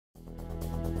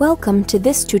Welcome to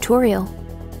this tutorial.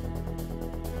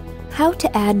 How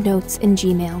to add notes in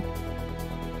Gmail.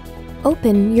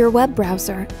 Open your web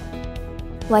browser.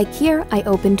 Like here, I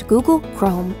opened Google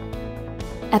Chrome.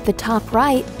 At the top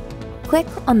right, click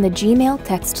on the Gmail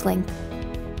text link.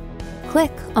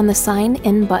 Click on the Sign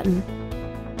In button.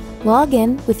 Log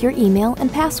in with your email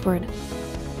and password.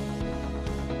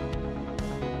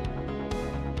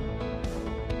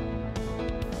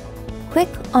 Click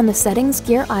on the Settings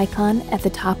gear icon at the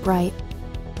top right.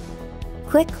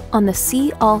 Click on the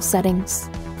See All settings.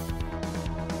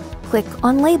 Click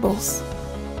on Labels.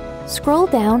 Scroll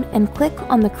down and click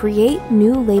on the Create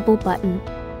New Label button.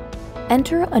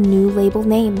 Enter a new label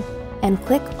name and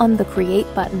click on the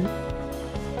Create button.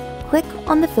 Click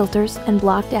on the Filters and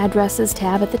Blocked Addresses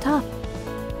tab at the top.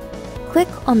 Click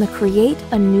on the Create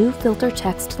a New Filter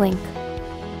text link.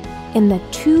 In the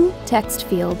To text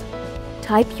field,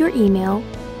 type your email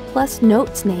plus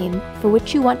notes name for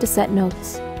which you want to set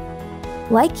notes.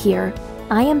 Like here,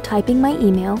 I am typing my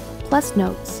email plus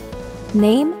notes,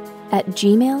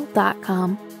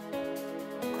 name@gmail.com.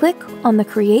 Click on the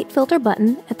Create Filter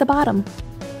button at the bottom.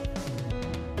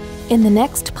 In the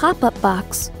next pop-up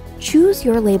box, choose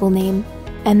your label name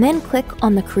and then click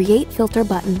on the Create Filter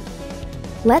button.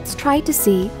 Let's try to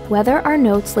see whether our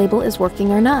notes label is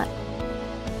working or not.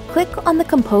 Click on the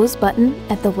Compose button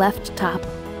at the left top.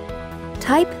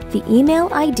 Type the email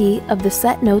ID of the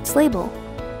Set Notes label.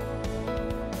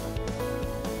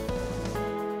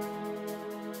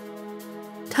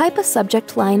 Type a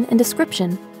subject line and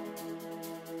description.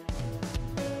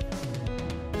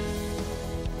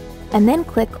 And then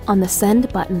click on the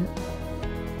Send button.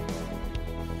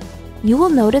 You will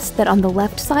notice that on the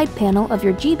left side panel of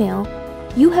your Gmail,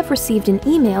 you have received an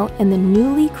email in the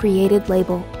newly created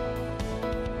label.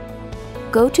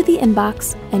 Go to the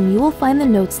inbox and you will find the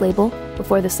notes label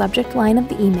before the subject line of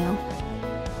the email.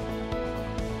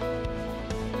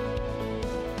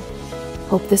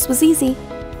 Hope this was easy.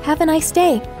 Have a nice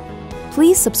day.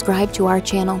 Please subscribe to our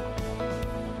channel.